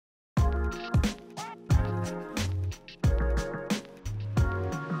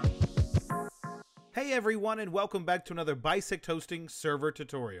Hey everyone, and welcome back to another Bisect Hosting server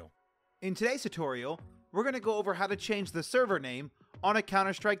tutorial. In today's tutorial, we're going to go over how to change the server name on a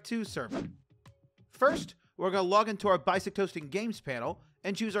Counter-Strike 2 server. First, we're going to log into our Bisect Hosting Games panel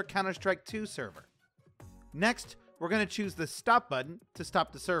and choose our Counter-Strike 2 server. Next, we're going to choose the Stop button to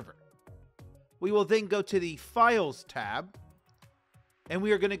stop the server. We will then go to the Files tab, and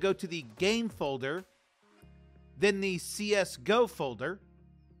we are going to go to the Game folder, then the CSGO folder,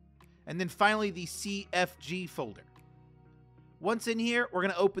 and then finally the CFG folder. Once in here, we're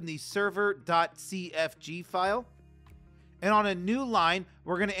going to open the server.cfg file. And on a new line,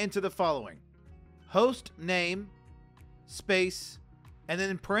 we're going to enter the following: host name, space, and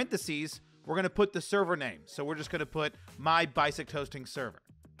then in parentheses, we're going to put the server name. So we're just going to put my Bisect Hosting server.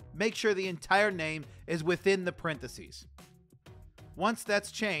 Make sure the entire name is within the parentheses. Once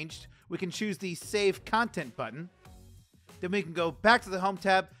that's changed, we can choose the Save Content button. Then we can go back to the Home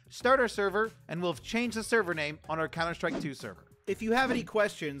tab, start our server, and we'll have changed the server name on our Counter-Strike 2 server. If you have any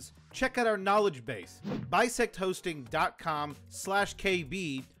questions, check out our knowledge base,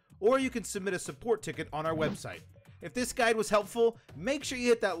 bisecthosting.com/KB, or you can submit a support ticket on our website. If this guide was helpful, make sure you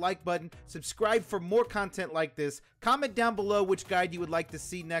hit that like button, subscribe for more content like this, comment down below which guide you would like to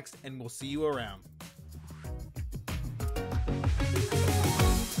see next, and we'll see you around.